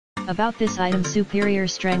About this item: superior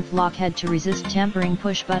strength lockhead to resist tampering,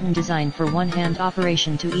 push button design for one-hand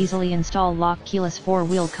operation to easily install lock, keyless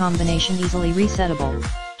 4-wheel combination, easily resettable.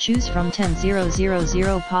 Choose from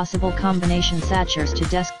 10,000 possible combinations: Achors to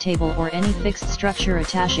desk table or any fixed structure,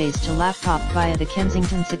 attaches to laptop via the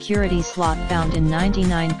Kensington Security Slot. Found in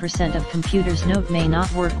 99% of computers. Note: may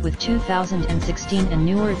not work with 2016 and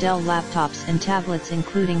newer Dell laptops and tablets,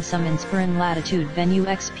 including some Inspiron, Latitude, Venue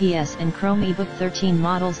XPS and Chromebook 13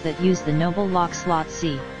 models that use the Noble lock slot.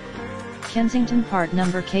 See Kensington, part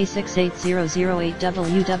number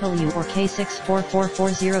K68008WW or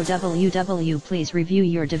K64440WW. Please review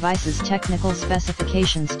your device's technical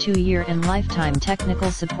specifications. 2-year and lifetime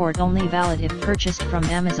technical support only, valid if purchased from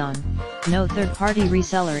Amazon. No third-party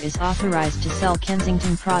reseller is authorized to sell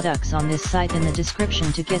Kensington products on this site. In the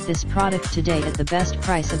description to get this product today at the best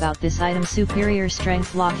price. About this item: superior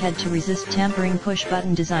strength lockhead to resist tampering, push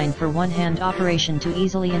button design for one-hand operation to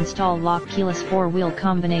easily install lock, keyless 4-wheel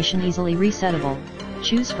combination, easily resettable.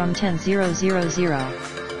 Choose from 10,000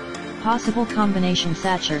 possible combinations: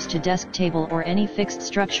 Achors to desk table or any fixed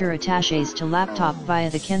structure, attaches to laptop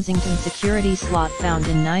via the Kensington Security Slot. Found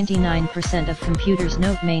in 99% of computers.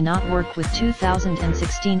 Note: may not work with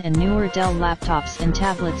 2016 and newer Dell laptops and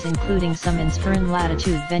tablets, including some Inspiron,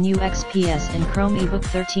 Latitude, Venue XPS and Chromebook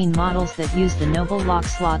 13 models that use the Noble lock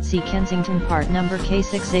slot. See Kensington, part number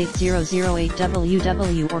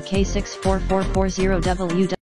K68008WW or K64440WW.